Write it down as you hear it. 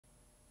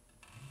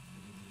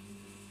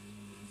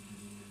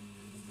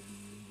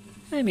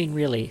I mean,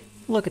 really,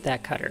 look at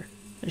that cutter.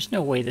 There's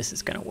no way this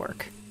is going to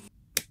work.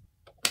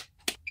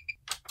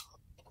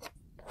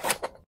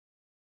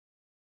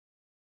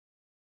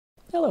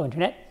 Hello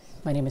Internet,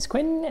 my name is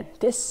Quinn and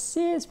this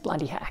is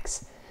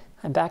Blondihacks.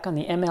 I'm back on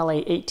the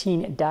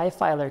MLA18 die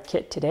filer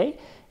kit today,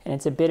 and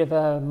it's a bit of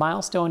a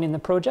milestone in the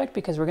project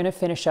because we're going to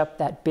finish up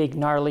that big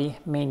gnarly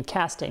main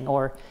casting,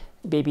 or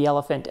baby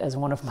elephant as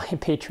one of my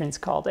patrons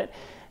called it.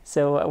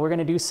 So we're going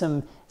to do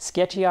some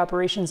sketchy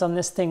operations on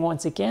this thing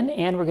once again,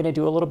 and we're going to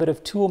do a little bit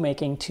of tool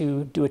making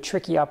to do a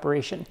tricky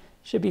operation.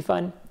 Should be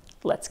fun.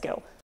 Let's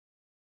go.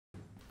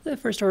 The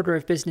first order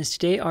of business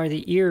today are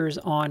the ears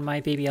on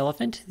my baby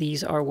elephant.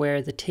 These are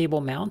where the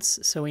table mounts,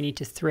 so we need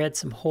to thread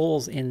some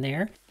holes in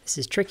there. This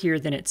is trickier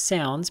than it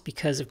sounds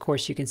because, of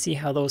course, you can see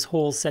how those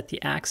holes set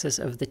the axis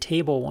of the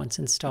table once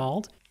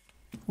installed.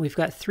 We've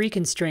got three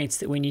constraints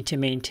that we need to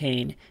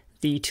maintain.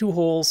 The two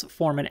holes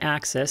form an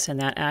axis, and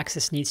that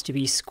axis needs to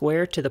be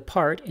square to the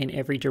part in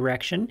every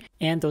direction,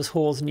 and those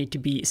holes need to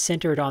be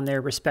centered on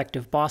their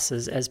respective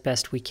bosses as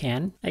best we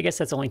can. I guess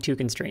that's only two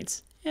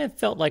constraints. It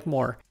felt like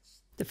more.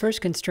 The first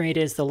constraint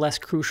is the less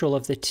crucial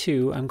of the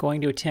two. I'm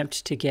going to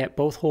attempt to get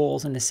both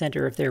holes in the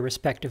center of their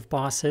respective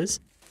bosses.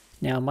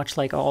 Now, much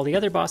like all the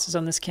other bosses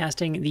on this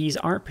casting, these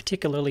aren't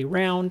particularly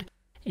round,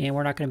 and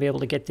we're not going to be able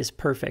to get this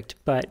perfect,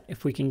 but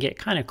if we can get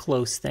kind of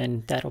close,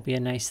 then that'll be a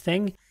nice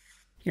thing.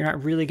 You're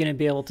not really going to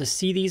be able to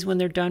see these when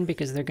they're done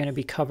because they're going to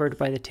be covered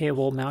by the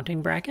table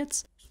mounting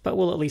brackets, but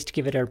we'll at least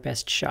give it our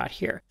best shot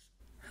here.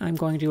 I'm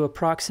going to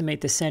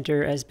approximate the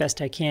center as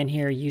best I can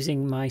here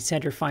using my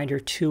center finder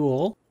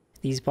tool.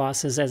 These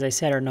bosses, as I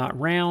said, are not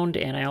round,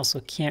 and I also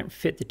can't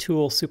fit the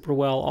tool super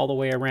well all the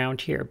way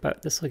around here,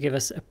 but this will give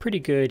us a pretty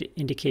good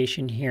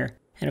indication here.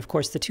 And of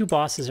course, the two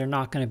bosses are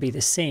not going to be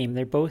the same.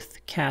 They're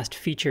both cast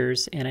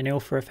features, and I know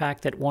for a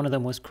fact that one of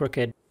them was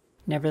crooked.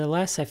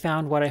 Nevertheless, I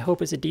found what I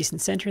hope is a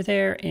decent center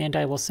there, and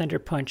I will center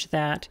punch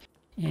that,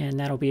 and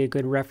that'll be a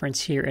good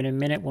reference here in a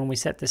minute when we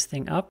set this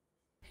thing up.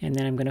 And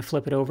then I'm going to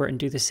flip it over and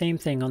do the same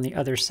thing on the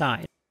other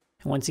side.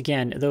 And once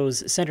again,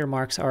 those center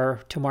marks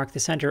are to mark the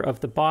center of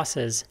the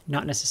bosses,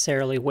 not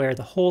necessarily where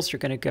the holes are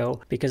going to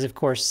go, because of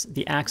course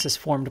the axis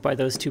formed by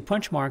those two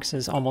punch marks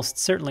is almost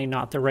certainly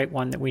not the right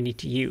one that we need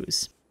to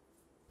use.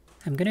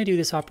 I'm going to do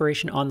this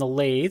operation on the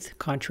lathe,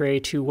 contrary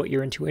to what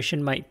your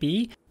intuition might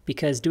be,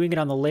 because doing it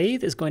on the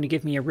lathe is going to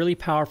give me a really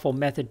powerful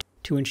method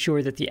to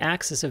ensure that the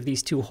axis of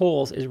these two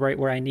holes is right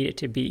where I need it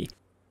to be.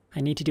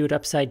 I need to do it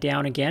upside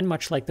down again,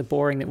 much like the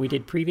boring that we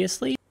did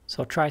previously.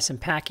 So I'll try some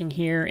packing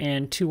here,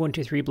 and 2 1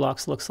 2 3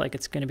 blocks looks like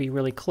it's going to be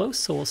really close,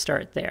 so we'll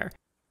start there.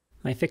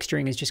 My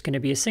fixturing is just going to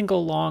be a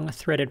single long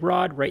threaded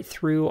rod right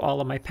through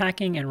all of my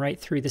packing and right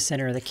through the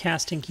center of the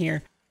casting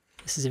here.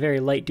 This is a very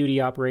light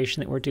duty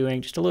operation that we're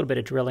doing, just a little bit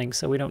of drilling,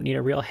 so we don't need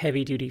a real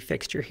heavy duty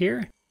fixture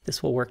here.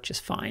 This will work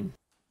just fine.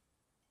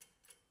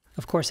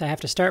 Of course, I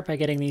have to start by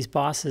getting these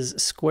bosses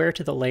square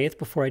to the lathe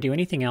before I do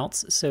anything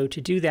else, so to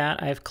do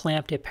that I've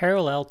clamped a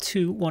parallel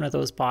to one of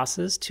those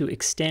bosses to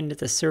extend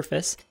the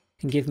surface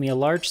and give me a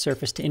large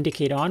surface to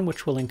indicate on,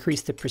 which will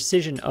increase the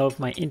precision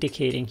of my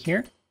indicating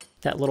here.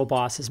 That little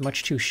boss is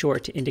much too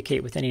short to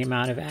indicate with any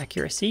amount of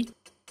accuracy.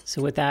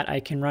 So with that,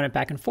 I can run it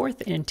back and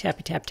forth and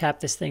tappy tap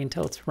tap this thing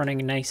until it's running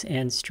nice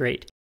and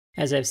straight.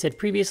 As I've said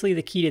previously,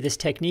 the key to this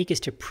technique is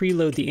to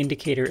preload the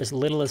indicator as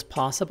little as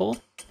possible,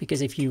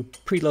 because if you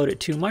preload it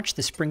too much,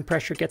 the spring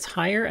pressure gets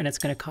higher and it's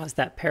going to cause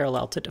that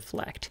parallel to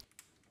deflect.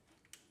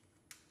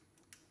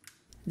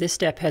 This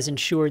step has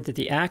ensured that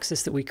the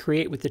axis that we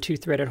create with the two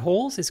threaded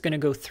holes is going to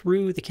go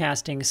through the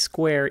casting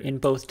square in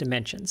both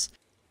dimensions.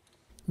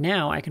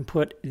 Now I can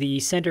put the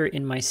center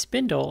in my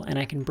spindle and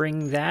I can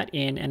bring that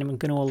in, and I'm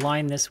going to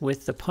align this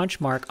with the punch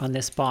mark on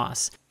this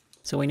boss.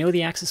 So we know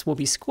the axis will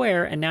be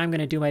square, and now I'm going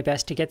to do my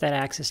best to get that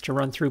axis to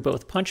run through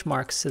both punch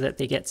marks so that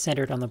they get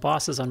centered on the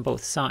bosses on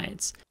both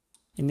sides.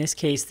 In this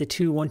case, the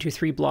 2 1 2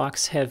 3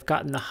 blocks have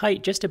gotten the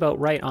height just about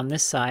right on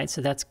this side,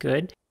 so that's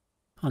good.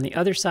 On the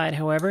other side,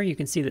 however, you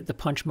can see that the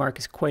punch mark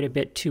is quite a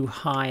bit too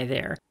high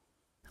there.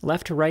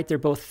 Left to right, they're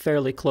both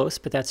fairly close,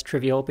 but that's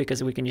trivial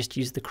because we can just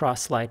use the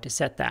cross slide to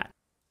set that.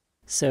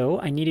 So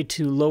I needed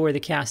to lower the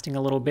casting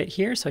a little bit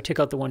here, so I took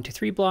out the 1 2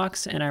 3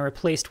 blocks and I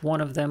replaced one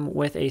of them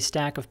with a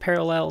stack of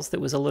parallels that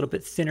was a little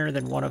bit thinner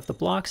than one of the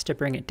blocks to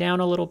bring it down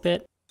a little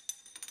bit.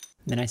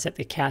 Then I set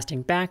the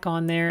casting back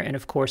on there, and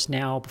of course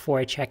now, before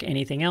I check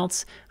anything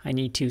else, I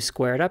need to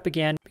square it up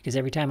again, because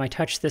every time I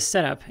touch this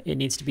setup, it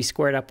needs to be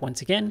squared up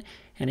once again,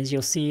 and as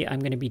you'll see, I'm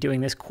going to be doing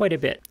this quite a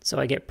bit, so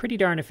I get pretty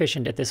darn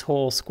efficient at this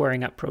whole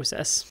squaring up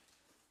process.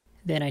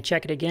 Then I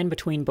check it again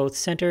between both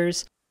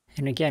centers,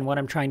 and again, what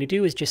I'm trying to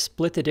do is just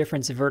split the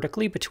difference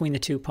vertically between the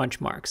two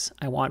punch marks.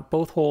 I want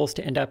both holes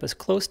to end up as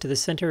close to the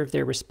center of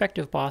their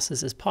respective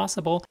bosses as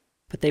possible,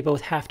 but they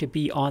both have to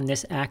be on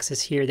this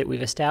axis here that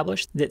we've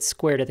established that's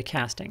square to the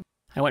casting.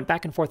 I went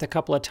back and forth a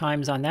couple of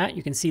times on that.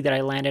 You can see that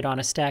I landed on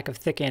a stack of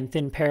thick and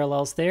thin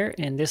parallels there,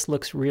 and this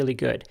looks really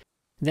good.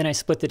 Then I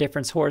split the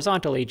difference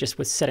horizontally just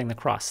with setting the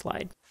cross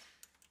slide.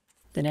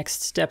 The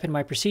next step in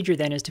my procedure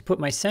then is to put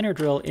my center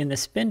drill in the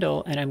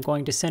spindle, and I'm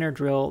going to center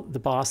drill the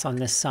boss on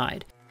this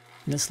side.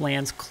 And this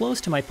lands close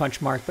to my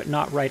punch mark, but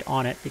not right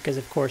on it, because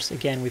of course,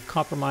 again, we've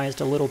compromised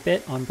a little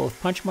bit on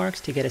both punch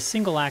marks to get a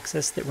single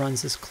axis that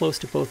runs as close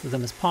to both of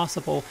them as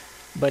possible,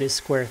 but is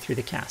square through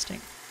the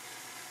casting.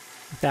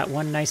 With that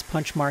one nice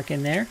punch mark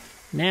in there,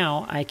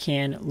 now I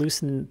can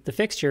loosen the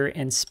fixture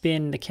and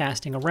spin the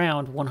casting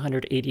around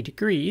 180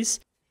 degrees,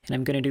 and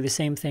I'm going to do the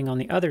same thing on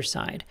the other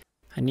side.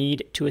 I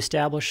need to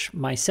establish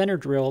my center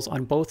drills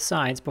on both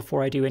sides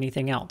before I do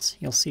anything else.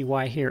 You'll see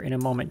why here in a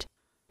moment.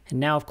 And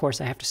now, of course,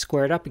 I have to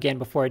square it up again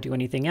before I do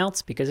anything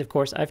else because, of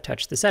course, I've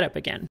touched the setup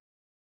again.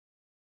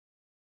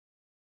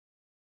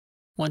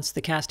 Once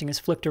the casting is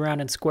flipped around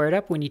and squared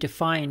up, we need to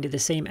find the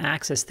same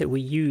axis that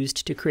we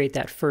used to create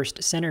that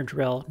first center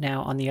drill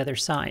now on the other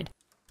side.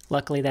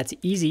 Luckily, that's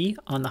easy.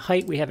 On the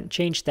height, we haven't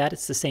changed that.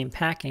 It's the same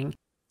packing.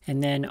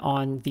 And then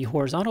on the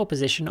horizontal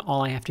position,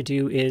 all I have to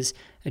do is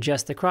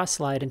adjust the cross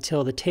slide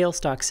until the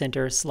tailstock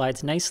center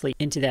slides nicely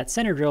into that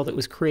center drill that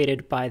was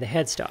created by the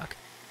headstock.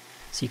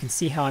 So you can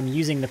see how I'm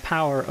using the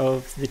power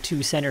of the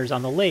two centers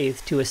on the lathe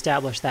to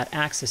establish that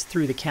axis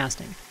through the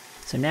casting.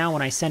 So now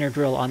when I center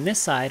drill on this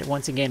side,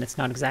 once again, it's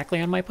not exactly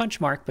on my punch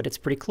mark, but it's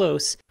pretty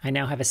close. I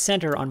now have a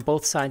center on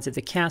both sides of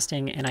the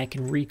casting, and I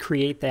can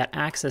recreate that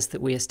axis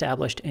that we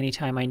established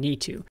anytime I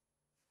need to.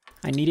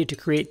 I needed to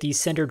create these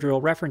center drill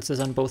references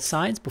on both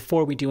sides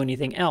before we do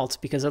anything else,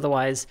 because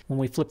otherwise, when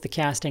we flip the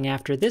casting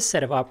after this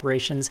set of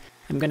operations,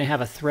 I'm going to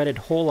have a threaded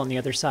hole on the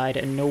other side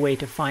and no way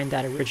to find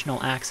that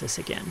original axis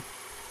again.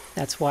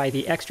 That's why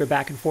the extra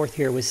back and forth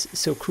here was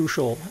so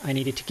crucial. I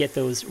needed to get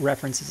those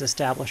references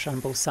established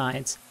on both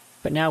sides.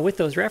 But now with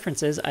those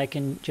references, I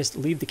can just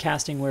leave the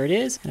casting where it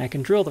is, and I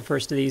can drill the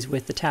first of these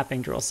with the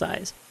tapping drill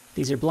size.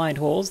 These are blind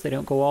holes, they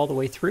don't go all the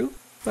way through,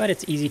 but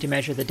it's easy to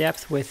measure the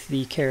depth with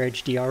the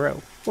carriage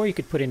DRO, or you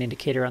could put an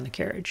indicator on the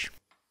carriage.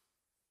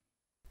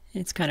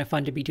 It's kind of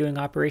fun to be doing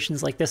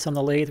operations like this on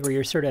the lathe where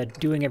you're sort of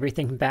doing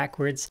everything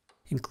backwards,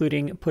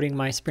 including putting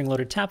my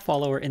spring-loaded tap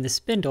follower in the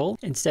spindle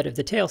instead of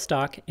the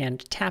tailstock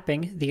and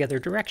tapping the other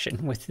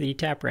direction with the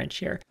tap wrench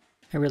here.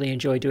 I really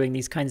enjoy doing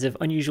these kinds of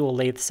unusual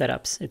lathe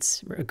setups.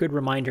 It's a good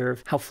reminder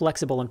of how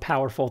flexible and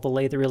powerful the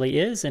lathe really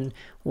is, and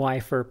why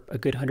for a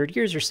good 100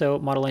 years or so,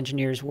 model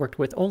engineers worked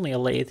with only a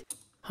lathe.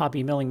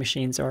 Hobby milling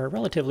machines are a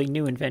relatively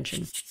new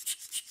invention.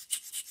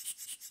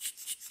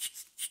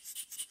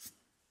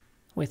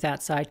 With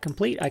that side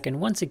complete, I can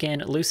once again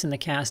loosen the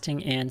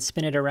casting and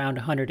spin it around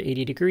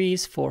 180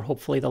 degrees for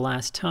hopefully the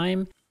last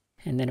time.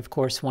 And then, of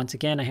course, once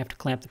again, I have to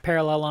clamp the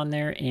parallel on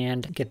there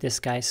and get this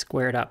guy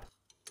squared up.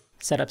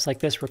 Setups like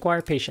this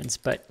require patience,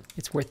 but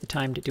it's worth the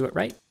time to do it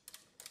right.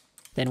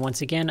 Then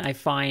once again, I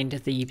find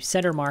the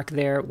center mark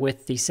there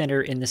with the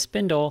center in the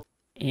spindle,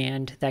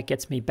 and that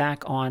gets me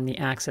back on the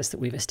axis that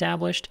we've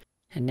established.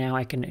 And now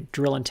I can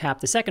drill and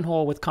tap the second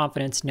hole with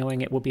confidence,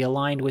 knowing it will be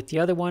aligned with the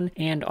other one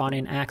and on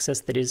an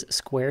axis that is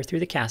square through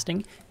the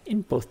casting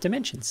in both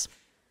dimensions.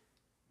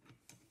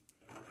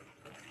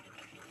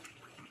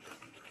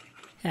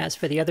 As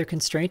for the other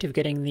constraint of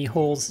getting the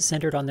holes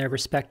centered on their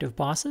respective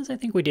bosses, I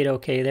think we did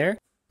okay there.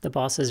 The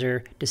bosses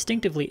are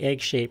distinctively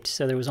egg-shaped,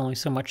 so there was only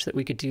so much that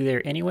we could do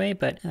there anyway,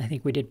 but I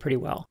think we did pretty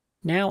well.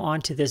 Now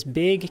onto this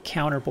big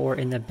counterbore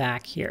in the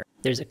back here.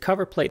 There's a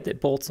cover plate that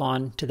bolts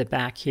on to the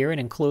back here and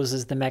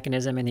encloses the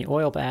mechanism and the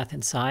oil bath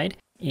inside.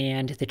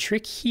 And the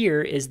trick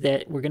here is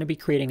that we're going to be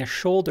creating a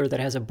shoulder that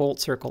has a bolt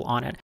circle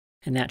on it.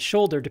 And that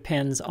shoulder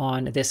depends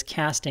on this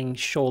casting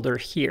shoulder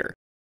here.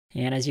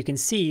 And as you can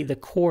see, the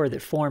core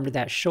that formed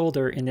that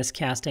shoulder in this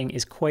casting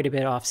is quite a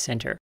bit off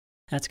center.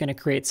 That's going to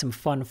create some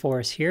fun for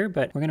us here,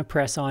 but we're going to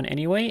press on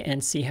anyway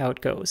and see how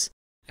it goes.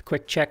 A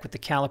quick check with the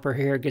caliper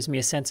here gives me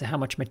a sense of how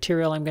much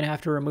material I'm going to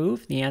have to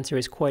remove. The answer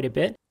is quite a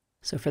bit.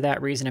 So for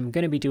that reason, I'm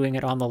going to be doing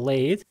it on the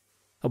lathe.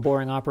 A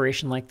boring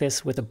operation like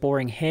this with a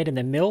boring head in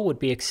the mill would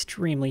be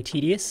extremely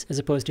tedious, as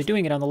opposed to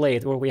doing it on the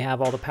lathe where we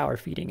have all the power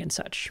feeding and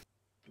such.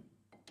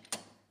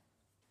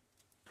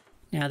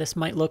 Now this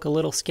might look a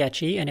little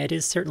sketchy, and it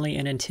is certainly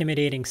an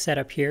intimidating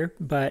setup here,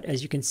 but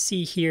as you can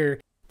see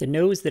here, the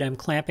nose that I'm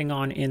clamping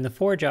on in the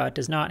forejaw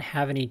does not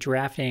have any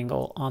draft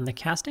angle on the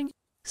casting.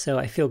 So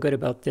I feel good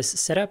about this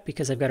setup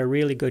because I've got a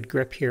really good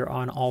grip here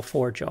on all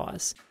four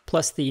jaws.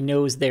 Plus the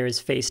nose there is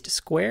faced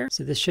square,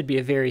 so this should be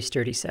a very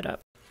sturdy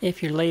setup.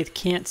 If your lathe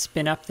can't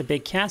spin up the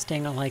big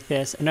casting like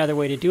this, another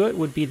way to do it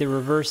would be the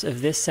reverse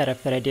of this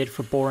setup that I did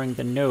for boring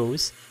the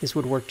nose. This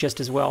would work just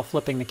as well,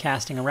 flipping the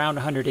casting around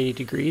 180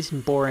 degrees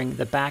and boring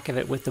the back of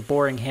it with the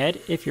boring head.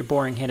 If your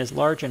boring head is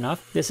large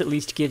enough, this at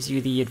least gives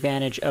you the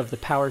advantage of the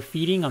power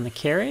feeding on the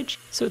carriage,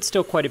 so it's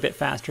still quite a bit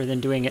faster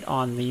than doing it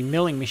on the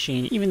milling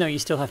machine, even though you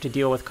still have to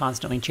deal with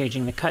constantly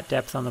changing the cut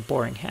depth on the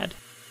boring head.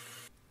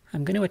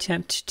 I'm going to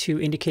attempt to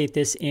indicate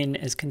this in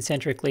as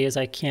concentrically as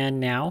I can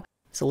now.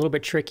 It's a little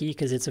bit tricky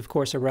because it's of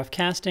course a rough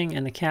casting,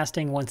 and the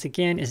casting once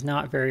again is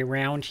not very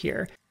round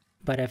here.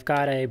 But I've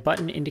got a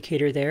button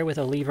indicator there with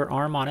a lever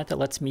arm on it that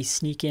lets me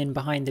sneak in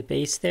behind the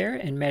base there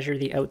and measure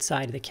the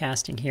outside of the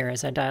casting here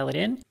as I dial it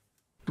in.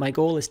 my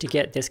goal is to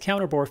get this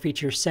counterbore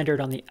feature centered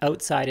on the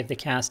outside of the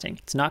casting.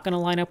 It's not going to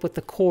line up with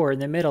the core in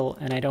the middle,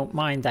 and I don't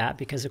mind that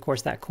because of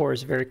course that core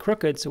is very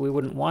crooked, so we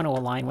wouldn't want to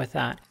align with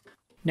that.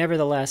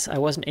 Nevertheless, I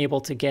wasn't able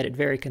to get it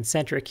very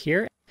concentric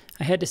here.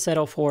 I had to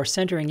settle for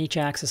centering each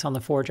axis on the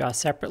forejaw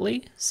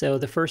separately. So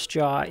the first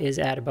jaw is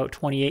at about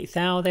 28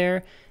 thou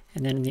there,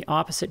 and then the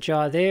opposite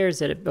jaw there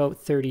is at about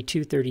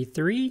 32,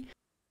 33.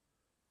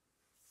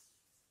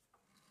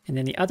 And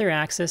then the other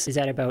axis is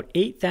at about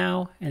 8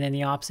 thou, and then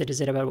the opposite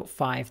is at about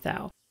 5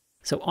 thou.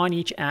 So on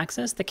each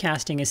axis, the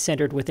casting is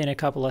centered within a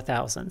couple of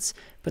thousandths,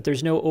 but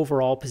there's no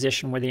overall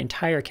position where the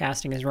entire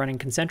casting is running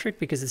concentric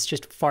because it's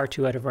just far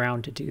too out of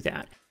round to do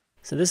that.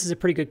 So this is a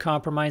pretty good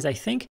compromise, I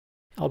think.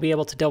 I'll be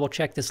able to double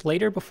check this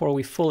later before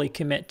we fully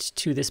commit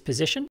to this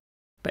position.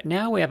 But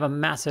now we have a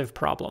massive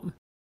problem.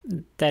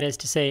 That is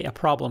to say, a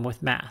problem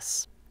with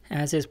mass.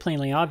 As is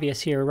plainly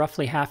obvious here,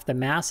 roughly half the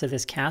mass of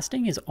this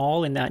casting is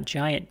all in that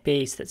giant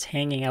base that's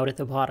hanging out at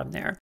the bottom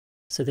there.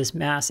 So this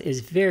mass is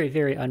very,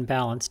 very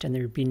unbalanced, and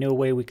there'd be no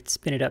way we could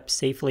spin it up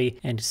safely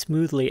and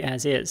smoothly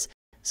as is.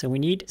 So we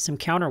need some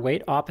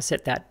counterweight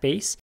opposite that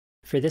base.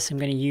 For this, I'm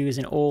going to use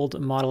an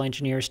old model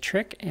engineer's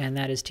trick, and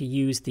that is to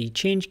use the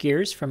change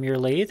gears from your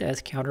lathe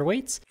as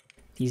counterweights.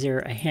 These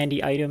are a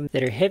handy item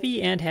that are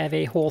heavy and have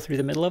a hole through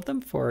the middle of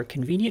them for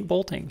convenient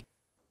bolting.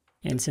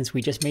 And since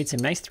we just made some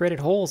nice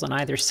threaded holes on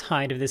either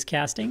side of this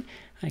casting,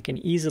 I can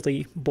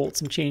easily bolt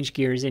some change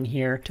gears in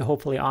here to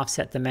hopefully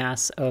offset the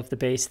mass of the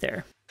base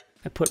there.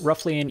 I put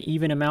roughly an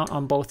even amount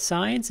on both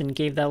sides and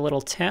gave that a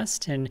little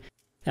test, and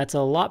that's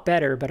a lot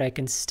better, but I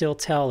can still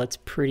tell it's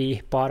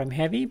pretty bottom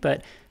heavy.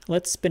 But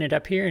let's spin it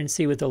up here and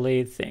see what the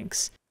lathe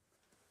thinks.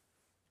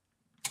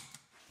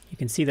 You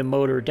can see the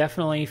motor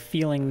definitely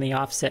feeling the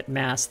offset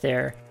mass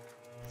there.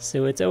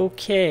 So it's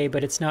okay,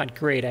 but it's not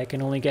great. I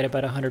can only get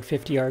about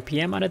 150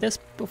 RPM out of this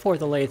before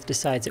the lathe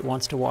decides it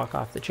wants to walk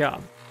off the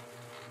job.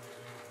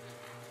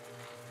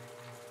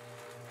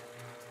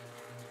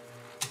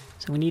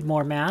 So we need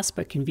more mass,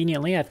 but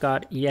conveniently I've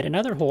got yet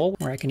another hole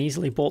where I can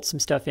easily bolt some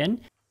stuff in.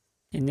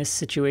 In this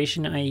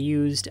situation, I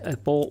used a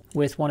bolt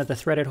with one of the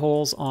threaded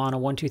holes on a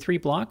 123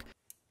 block.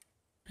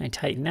 I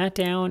tightened that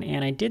down,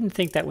 and I didn't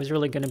think that was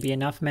really going to be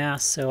enough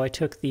mass, so I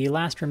took the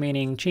last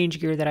remaining change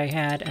gear that I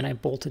had and I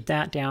bolted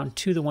that down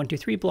to the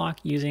 123 block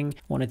using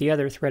one of the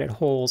other threaded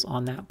holes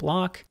on that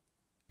block.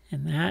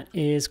 And that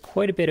is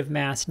quite a bit of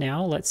mass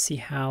now. Let's see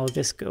how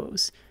this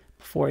goes.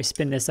 Before I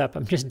spin this up,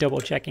 I'm just double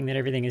checking that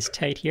everything is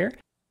tight here.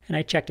 And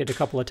I checked it a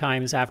couple of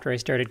times after I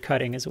started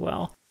cutting as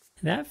well.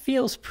 That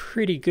feels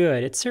pretty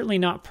good. It's certainly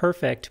not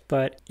perfect,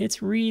 but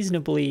it's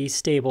reasonably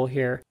stable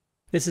here.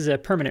 This is a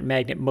permanent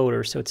magnet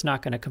motor, so it's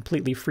not going to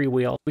completely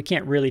freewheel. We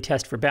can't really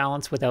test for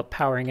balance without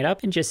powering it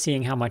up and just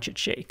seeing how much it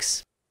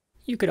shakes.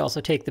 You could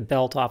also take the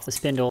belt off the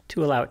spindle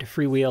to allow it to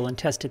freewheel and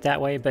test it that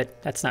way,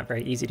 but that's not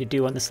very easy to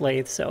do on this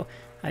lathe, so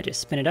I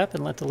just spin it up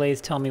and let the lathe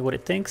tell me what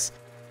it thinks.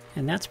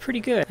 And that's pretty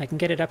good. I can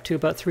get it up to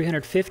about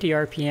 350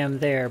 RPM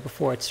there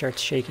before it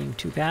starts shaking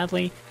too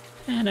badly.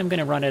 And I'm going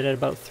to run it at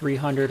about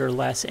 300 or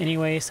less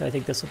anyway, so I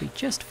think this will be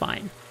just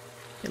fine.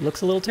 It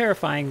looks a little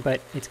terrifying,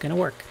 but it's going to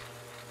work.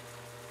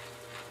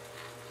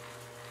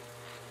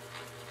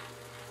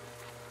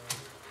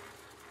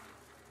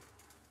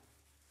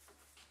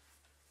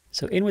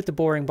 So in with the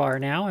boring bar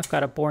now. I've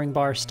got a boring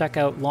bar stuck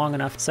out long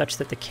enough such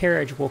that the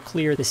carriage will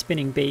clear the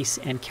spinning base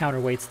and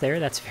counterweights there.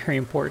 That's very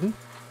important.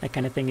 That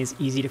kind of thing is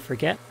easy to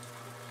forget.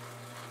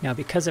 Now,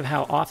 because of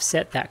how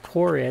offset that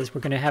core is,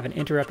 we're going to have an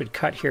interrupted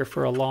cut here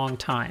for a long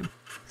time.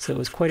 So it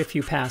was quite a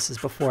few passes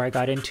before I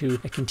got into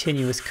a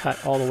continuous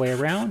cut all the way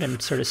around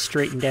and sort of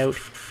straightened out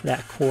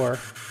that core.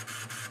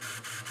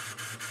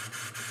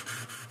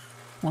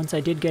 Once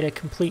I did get a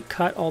complete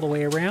cut all the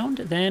way around,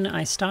 then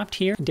I stopped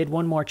here and did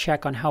one more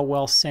check on how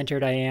well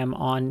centered I am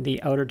on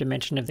the outer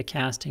dimension of the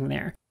casting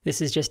there.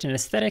 This is just an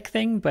aesthetic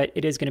thing, but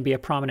it is going to be a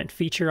prominent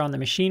feature on the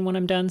machine when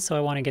I'm done, so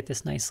I want to get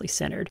this nicely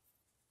centered.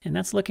 And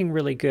that's looking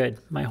really good.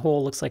 My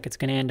hole looks like it's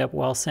going to end up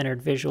well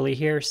centered visually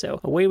here,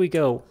 so away we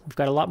go. We've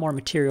got a lot more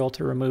material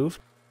to remove.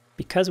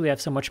 Because we have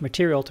so much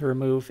material to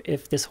remove,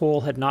 if this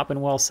hole had not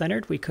been well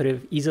centered, we could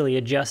have easily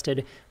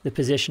adjusted the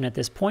position at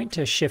this point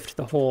to shift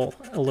the hole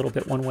a little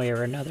bit one way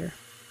or another.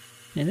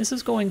 And this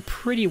is going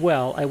pretty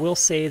well. I will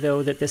say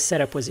though that this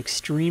setup was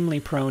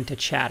extremely prone to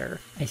chatter.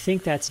 I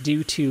think that's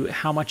due to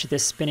how much of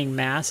this spinning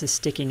mass is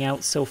sticking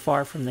out so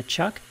far from the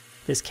chuck.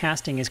 This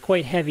casting is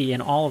quite heavy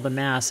and all of the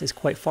mass is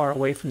quite far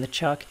away from the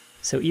chuck.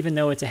 So even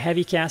though it's a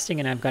heavy casting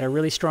and I've got a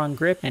really strong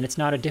grip and it's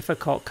not a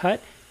difficult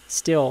cut,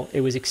 still it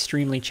was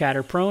extremely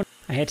chatter prone.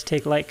 I had to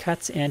take light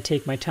cuts and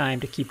take my time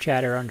to keep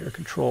chatter under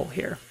control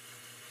here.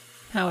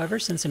 However,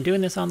 since I'm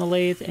doing this on the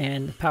lathe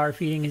and the power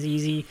feeding is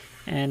easy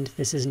and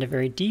this isn't a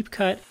very deep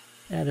cut,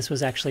 this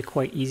was actually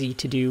quite easy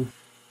to do.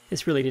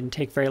 This really didn't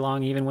take very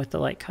long even with the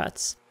light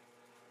cuts.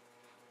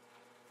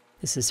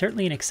 This is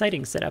certainly an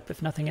exciting setup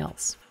if nothing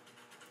else.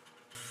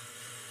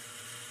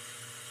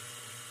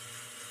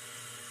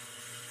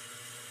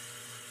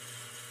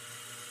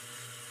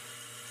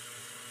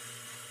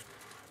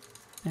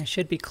 I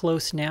should be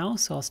close now,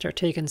 so I'll start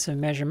taking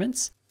some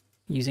measurements.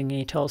 Using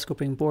a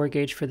telescoping bore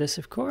gauge for this,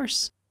 of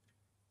course.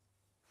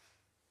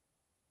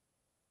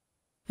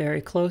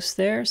 Very close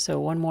there, so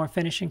one more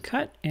finishing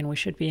cut and we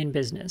should be in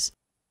business.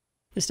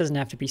 This doesn't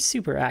have to be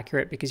super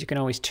accurate because you can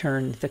always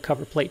turn the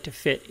cover plate to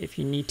fit if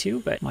you need to,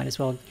 but might as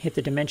well hit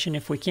the dimension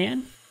if we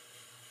can.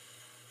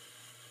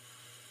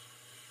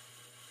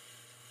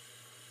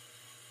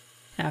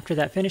 After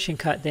that finishing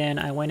cut then,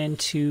 I went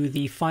into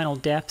the final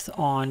depth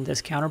on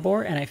this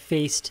counterbore and I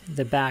faced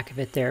the back of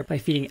it there by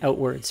feeding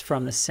outwards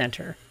from the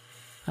center.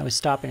 I was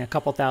stopping a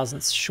couple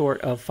thousandths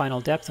short of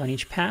final depth on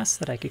each pass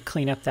so that I could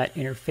clean up that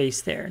inner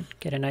face there and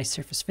get a nice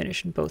surface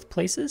finish in both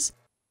places.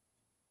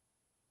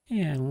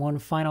 And one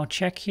final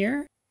check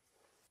here.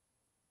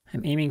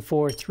 I'm aiming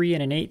for 3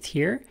 1/8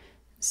 here.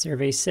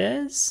 Survey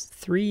says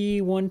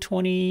 3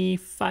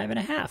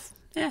 125.5.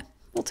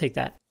 We'll take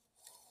that.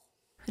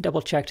 I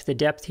double checked the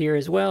depth here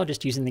as well,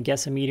 just using the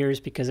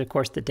guessometers because of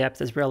course the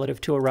depth is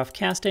relative to a rough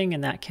casting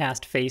and that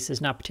cast face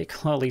is not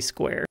particularly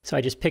square. So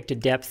I just picked a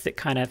depth that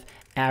kind of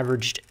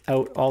averaged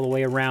out all the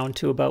way around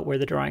to about where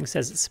the drawing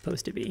says it's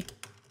supposed to be.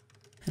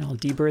 And I'll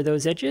deburr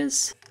those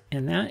edges,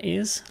 and that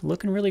is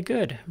looking really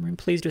good. I'm really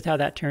pleased with how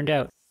that turned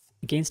out.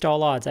 Against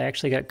all odds, I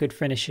actually got good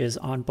finishes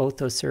on both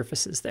those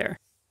surfaces there.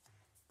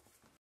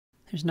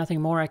 There's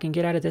nothing more I can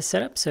get out of this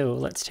setup, so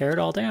let's tear it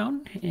all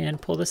down and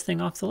pull this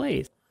thing off the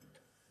lathe.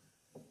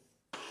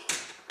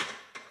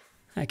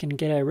 I can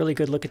get a really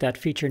good look at that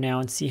feature now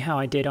and see how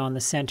I did on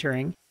the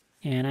centering,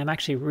 and I'm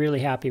actually really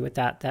happy with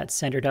that. That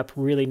centered up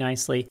really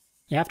nicely.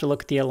 You have to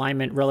look at the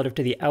alignment relative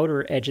to the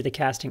outer edge of the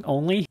casting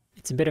only.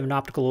 It's a bit of an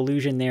optical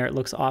illusion there. It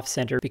looks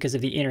off-center because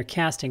of the inner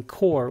casting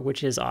core,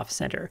 which is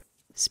off-center.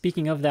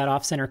 Speaking of that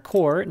off-center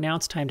core, now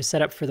it's time to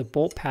set up for the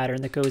bolt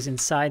pattern that goes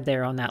inside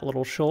there on that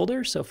little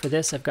shoulder. So for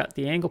this, I've got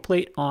the angle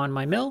plate on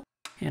my mill,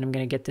 and I'm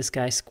going to get this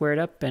guy squared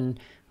up. And,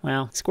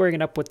 well, squaring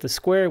it up with the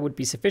square would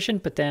be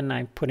sufficient, but then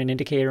I put an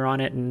indicator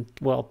on it, and,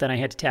 well, then I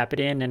had to tap it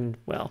in, and,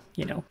 well,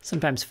 you know,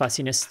 sometimes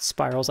fussiness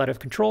spirals out of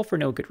control for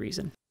no good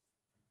reason.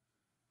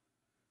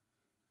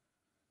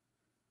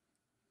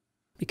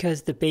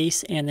 Because the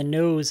base and the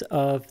nose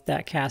of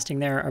that casting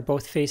there are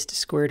both faced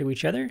square to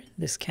each other,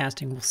 this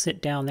casting will sit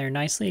down there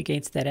nicely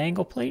against that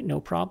angle plate, no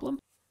problem.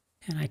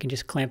 And I can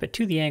just clamp it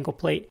to the angle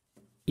plate.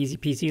 Easy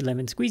peasy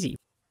lemon squeezy,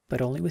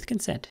 but only with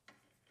consent.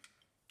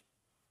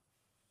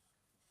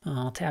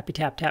 I'll tap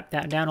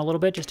that down a little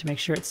bit just to make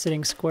sure it's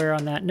sitting square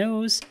on that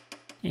nose.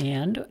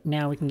 And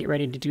now we can get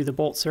ready to do the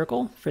bolt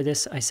circle. For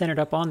this, I centered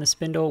up on the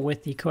spindle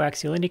with the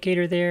coaxial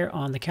indicator there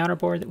on the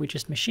counterbore that we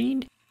just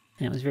machined.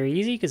 And it was very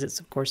easy because it's,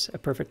 of course, a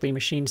perfectly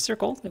machined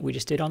circle that we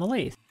just did on the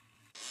lathe.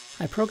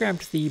 I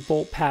programmed the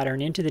bolt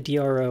pattern into the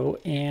DRO,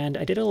 and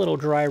I did a little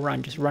dry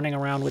run, just running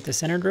around with the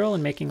center drill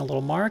and making a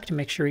little mark to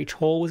make sure each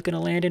hole was going to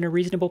land in a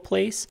reasonable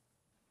place.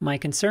 My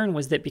concern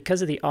was that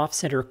because of the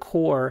off-center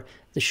core,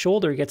 the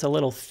shoulder gets a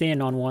little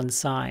thin on one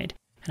side,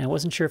 and I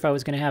wasn't sure if I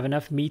was going to have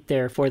enough meat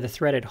there for the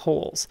threaded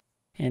holes.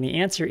 And the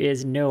answer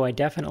is no, I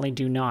definitely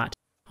do not.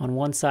 On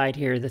one side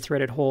here, the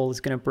threaded hole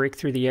is going to break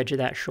through the edge of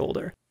that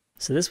shoulder.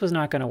 So this was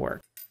not going to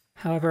work.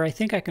 However, I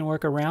think I can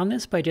work around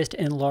this by just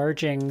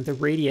enlarging the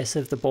radius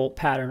of the bolt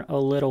pattern a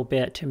little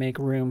bit to make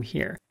room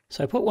here.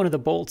 So I put one of the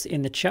bolts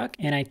in the chuck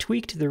and I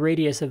tweaked the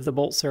radius of the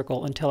bolt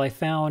circle until I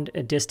found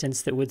a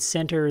distance that would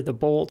center the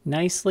bolt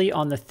nicely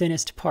on the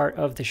thinnest part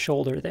of the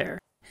shoulder there.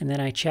 And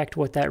then I checked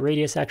what that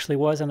radius actually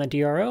was on the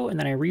DRO, and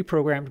then I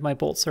reprogrammed my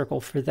bolt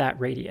circle for that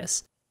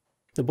radius.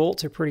 The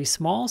bolts are pretty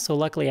small, so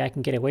luckily I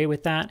can get away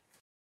with that.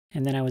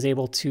 And then I was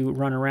able to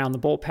run around the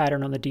bolt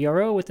pattern on the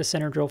DRO with the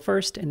center drill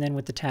first, and then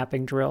with the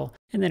tapping drill.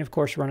 And then of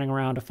course running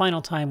around a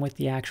final time with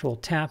the actual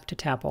tap to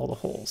tap all the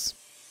holes.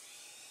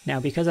 Now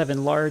because I've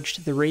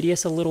enlarged the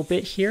radius a little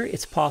bit here,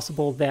 it's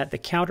possible that the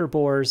counter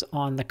bores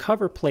on the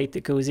cover plate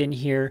that goes in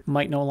here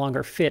might no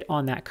longer fit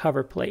on that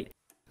cover plate.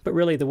 But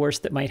really the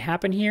worst that might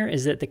happen here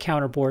is that the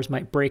counter bores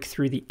might break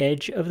through the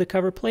edge of the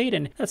cover plate,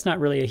 and that's not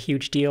really a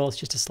huge deal, it's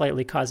just a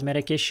slightly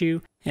cosmetic issue.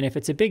 And if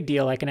it's a big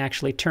deal, I can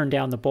actually turn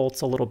down the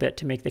bolts a little bit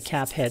to make the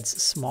cap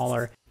heads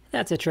smaller.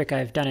 That's a trick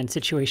I've done in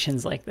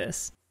situations like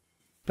this.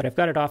 But I've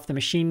got it off the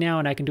machine now,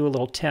 and I can do a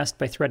little test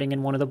by threading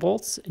in one of the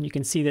bolts, and you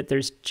can see that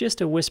there's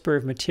just a whisper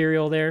of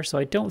material there, so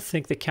I don't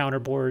think the counter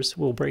bores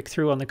will break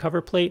through on the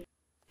cover plate.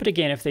 But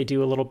again, if they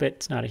do a little bit,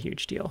 it's not a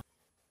huge deal.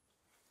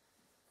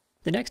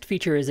 The next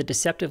feature is a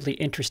deceptively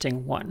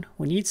interesting one.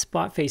 We need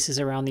spot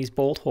faces around these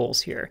bolt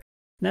holes here.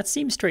 And that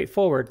seems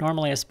straightforward.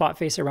 Normally a spot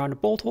face around a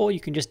bolt hole you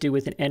can just do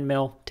with an end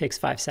mill, takes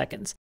 5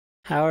 seconds.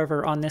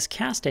 However, on this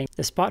casting,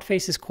 the spot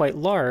face is quite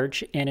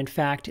large, and in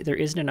fact there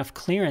isn't enough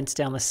clearance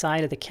down the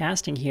side of the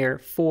casting here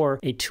for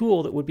a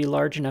tool that would be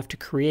large enough to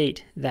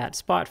create that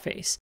spot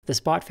face. The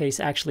spot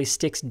face actually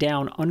sticks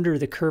down under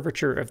the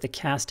curvature of the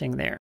casting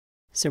there.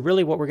 So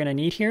really what we're going to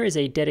need here is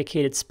a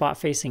dedicated spot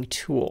facing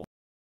tool.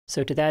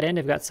 So to that end,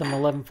 I've got some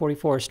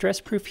 1144 stress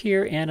proof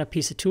here and a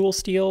piece of tool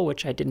steel,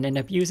 which I didn't end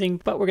up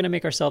using, but we're going to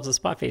make ourselves a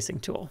spot facing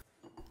tool.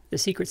 The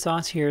secret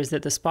sauce here is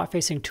that the spot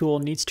facing tool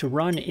needs to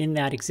run in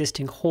that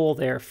existing hole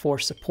there for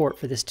support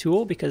for this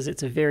tool because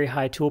it's a very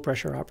high tool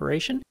pressure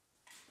operation.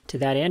 To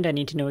that end, I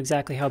need to know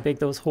exactly how big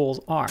those holes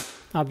are.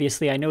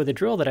 Obviously, I know the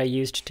drill that I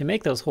used to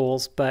make those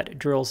holes, but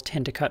drills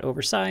tend to cut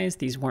oversized.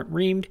 These weren't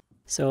reamed,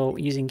 so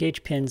using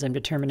gauge pins, I'm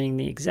determining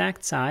the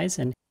exact size,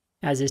 and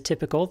as is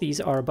typical, these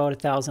are about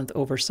 1/1000th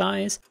over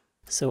size.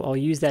 So I'll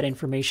use that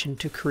information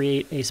to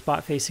create a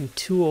spot-facing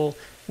tool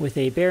with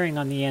a bearing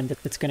on the end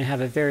that's going to have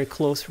a very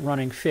close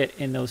running fit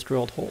in those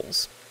drilled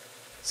holes.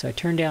 So I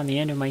turn down the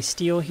end of my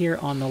steel here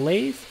on the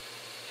lathe.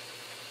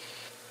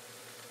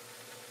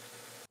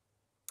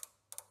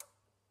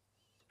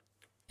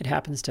 It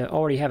happens to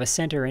already have a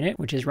center in it,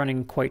 which is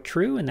running quite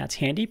true, and that's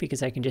handy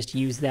because I can just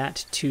use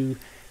that to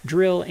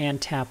drill and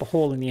tap a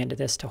hole in the end of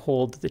this to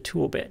hold the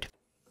tool bit.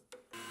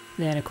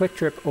 Then a quick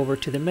trip over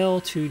to the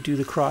mill to do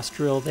the cross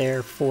drill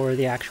there for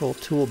the actual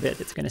tool bit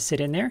that's going to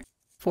sit in there.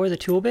 For the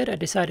tool bit, I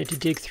decided to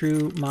dig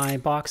through my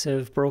box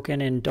of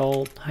broken and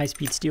dull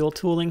high-speed steel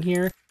tooling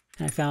here,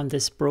 and I found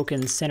this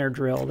broken center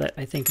drill that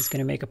I think is going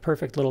to make a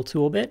perfect little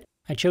tool bit.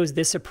 I chose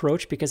this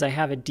approach because I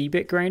have a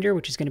D-bit grinder,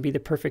 which is going to be the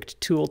perfect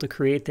tool to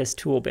create this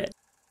tool bit.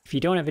 If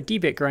you don't have a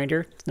D-bit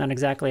grinder, it's not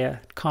exactly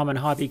a common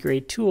hobby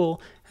grade tool.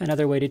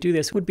 Another way to do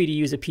this would be to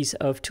use a piece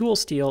of tool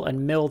steel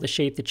and mill the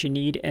shape that you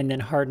need and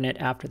then harden it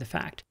after the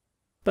fact.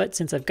 But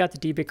since I've got the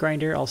D-bit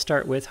grinder, I'll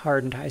start with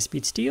hardened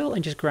high-speed steel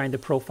and just grind the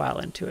profile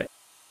into it.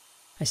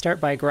 I start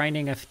by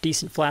grinding a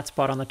decent flat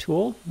spot on the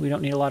tool. We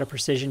don't need a lot of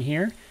precision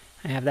here.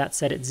 I have that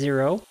set at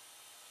 0.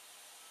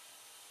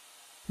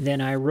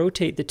 Then I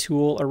rotate the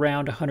tool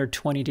around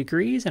 120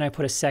 degrees and I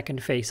put a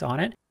second face on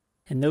it.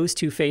 And those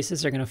two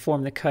faces are going to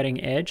form the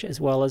cutting edge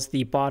as well as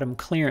the bottom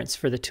clearance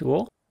for the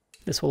tool.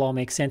 This will all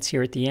make sense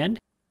here at the end.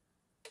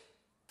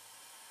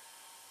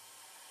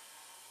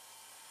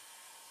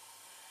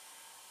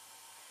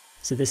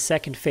 So this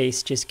second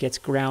face just gets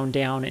ground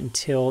down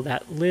until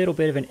that little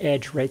bit of an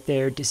edge right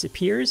there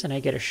disappears and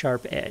I get a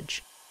sharp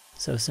edge.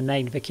 So some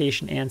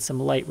magnification and some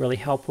light really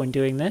help when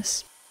doing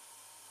this.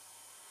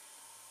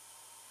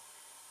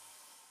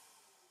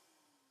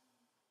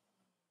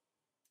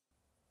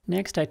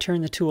 Next, I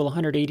turn the tool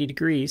 180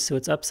 degrees, so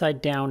it's upside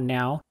down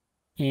now,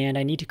 and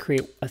I need to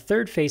create a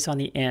third face on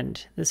the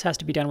end. This has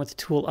to be done with the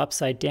tool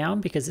upside down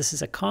because this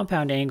is a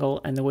compound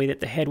angle, and the way that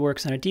the head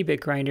works on a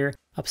D-bit grinder,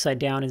 upside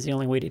down is the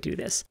only way to do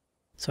this.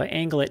 So I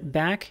angle it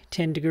back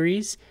 10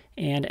 degrees,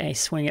 and I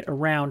swing it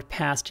around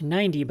past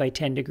 90 by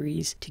 10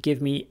 degrees to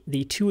give me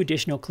the 2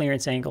 additional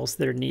clearance angles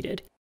that are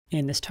needed.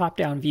 In this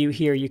top-down view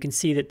here, you can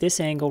see that this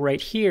angle right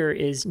here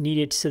is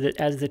needed so that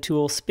as the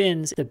tool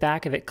spins, the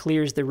back of it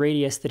clears the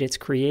radius that it's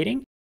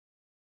creating.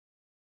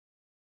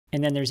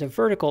 And then there's a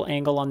vertical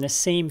angle on this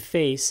same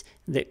face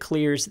that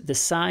clears the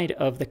side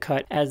of the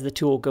cut as the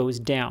tool goes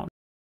down.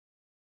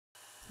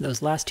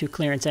 Those last 2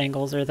 clearance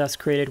angles are thus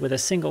created with a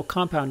single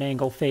compound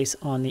angle face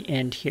on the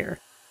end here.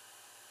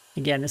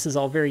 Again, this is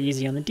all very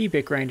easy on the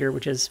D-bit grinder,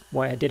 which is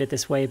why I did it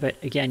this way, but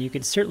again, you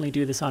could certainly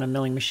do this on a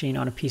milling machine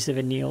on a piece of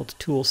annealed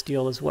tool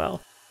steel as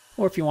well.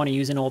 Or if you want to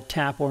use an old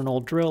tap or an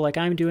old drill like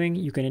I'm doing,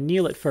 you can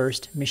anneal it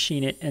first,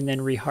 machine it, and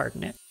then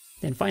reharden it.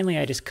 Then finally,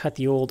 I just cut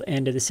the old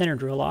end of the center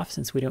drill off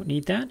since we don't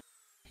need that,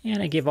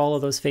 and I give all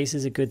of those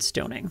faces a good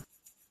stoning.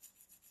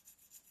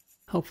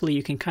 Hopefully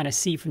you can kind of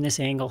see from this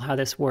angle how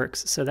this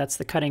works. So that's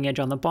the cutting edge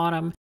on the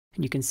bottom.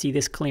 And you can see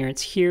this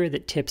clearance here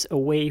that tips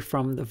away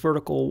from the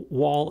vertical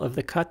wall of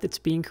the cut that's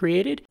being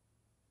created.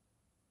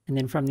 And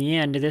then from the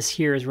end, this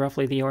here is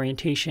roughly the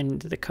orientation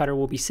that the cutter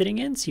will be sitting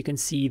in. So you can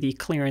see the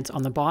clearance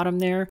on the bottom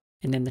there.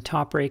 And then the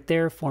top rake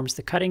there forms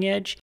the cutting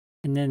edge.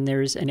 And then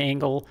there's an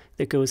angle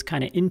that goes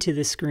kind of into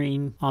the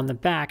screen on the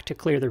back to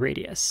clear the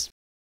radius.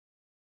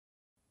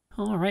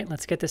 All right,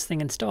 let's get this thing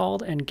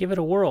installed and give it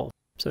a whirl,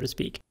 so to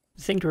speak.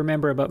 The thing to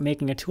remember about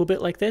making a tool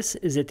bit like this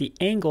is that the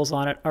angles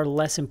on it are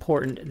less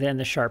important than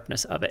the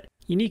sharpness of it.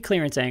 You need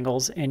clearance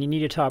angles and you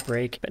need a top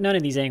rake, but none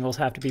of these angles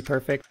have to be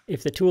perfect.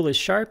 If the tool is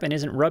sharp and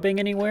isn't rubbing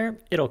anywhere,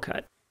 it'll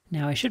cut.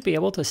 Now I should be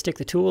able to stick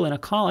the tool in a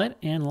collet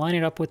and line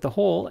it up with the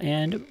hole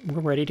and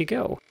we're ready to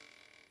go.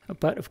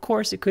 But of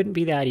course it couldn't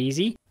be that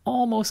easy.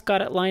 Almost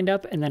got it lined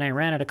up and then I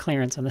ran out of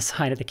clearance on the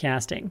side of the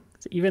casting.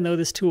 So even though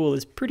this tool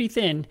is pretty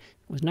thin,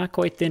 it was not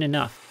quite thin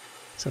enough.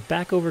 So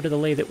back over to the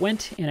lathe it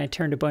went, and I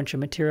turned a bunch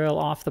of material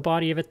off the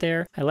body of it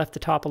there. I left the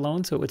top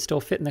alone so it would still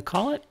fit in the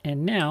collet,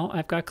 and now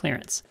I've got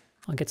clearance.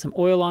 I'll get some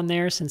oil on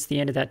there since the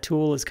end of that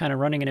tool is kind of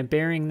running in a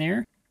bearing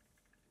there.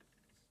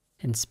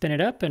 And spin it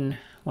up, and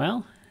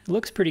well, it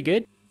looks pretty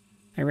good.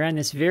 I ran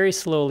this very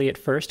slowly at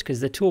first because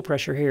the tool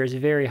pressure here is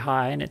very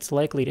high and it's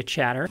likely to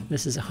chatter.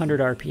 This is 100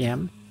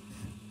 RPM.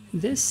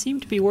 This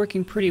seemed to be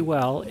working pretty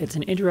well. It's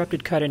an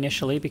interrupted cut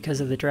initially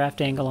because of the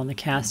draft angle on the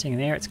casting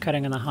there. It's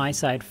cutting on the high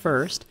side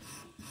first.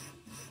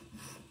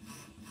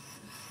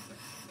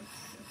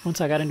 Once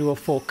I got into a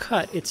full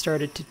cut, it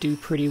started to do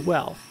pretty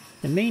well.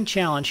 The main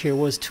challenge here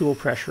was tool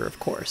pressure, of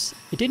course.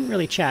 It didn't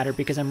really chatter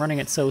because I'm running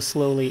it so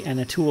slowly and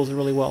the tool's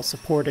really well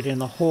supported in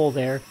the hole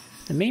there.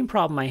 The main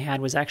problem I had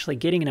was actually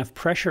getting enough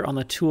pressure on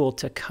the tool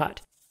to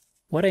cut.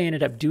 What I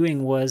ended up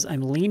doing was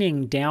I'm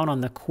leaning down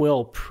on the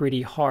quill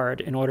pretty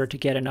hard in order to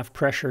get enough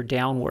pressure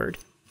downward.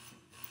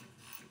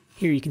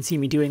 Here you can see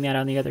me doing that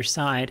on the other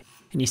side.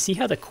 And you see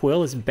how the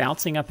quill is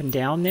bouncing up and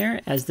down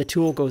there as the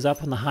tool goes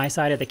up on the high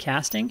side of the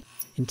casting?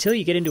 Until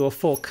you get into a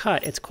full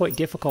cut, it's quite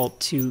difficult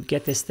to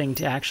get this thing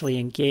to actually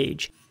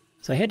engage.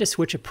 So I had to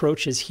switch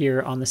approaches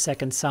here on the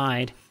second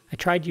side. I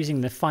tried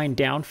using the fine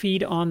down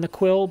feed on the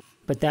quill,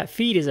 but that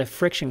feed is a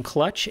friction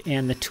clutch,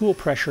 and the tool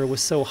pressure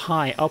was so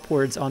high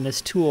upwards on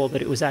this tool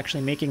that it was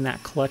actually making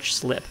that clutch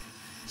slip.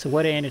 So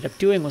what I ended up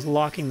doing was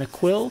locking the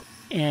quill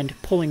and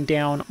pulling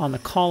down on the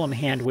column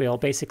hand wheel,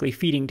 basically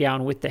feeding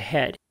down with the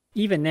head.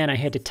 Even then I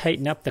had to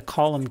tighten up the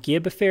column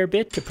gib a fair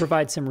bit to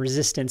provide some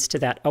resistance to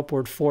that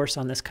upward force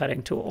on this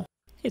cutting tool.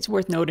 It's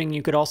worth noting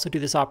you could also do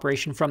this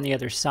operation from the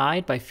other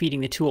side by feeding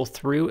the tool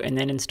through and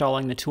then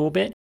installing the tool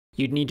bit.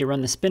 You'd need to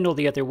run the spindle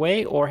the other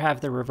way or have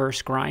the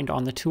reverse grind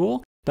on the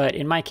tool, but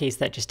in my case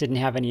that just didn't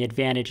have any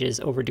advantages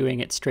over doing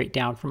it straight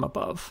down from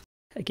above.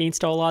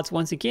 Against all odds,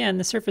 once again,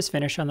 the surface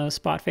finish on those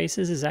spot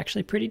faces is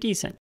actually pretty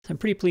decent. So I'm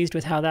pretty pleased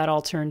with how that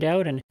all turned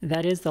out, and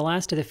that is the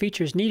last of the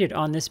features needed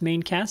on this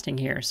main casting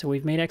here. So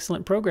we've made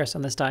excellent progress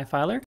on this die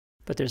filer,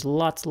 but there's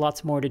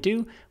lots more to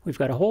do. We've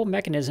got a whole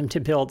mechanism to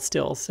build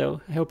still, so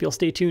I hope you'll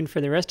stay tuned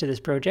for the rest of this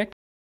project.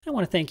 I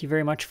want to thank you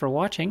very much for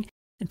watching,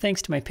 and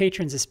thanks to my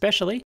patrons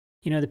especially.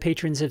 You know, the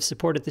patrons have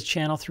supported this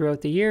channel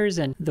throughout the years,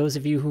 and those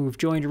of you who've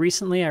joined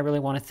recently, I really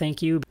want to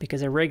thank you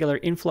because a regular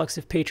influx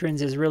of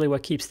patrons is really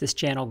what keeps this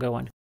channel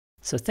going.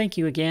 So thank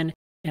you again,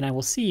 and I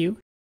will see you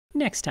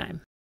next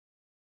time.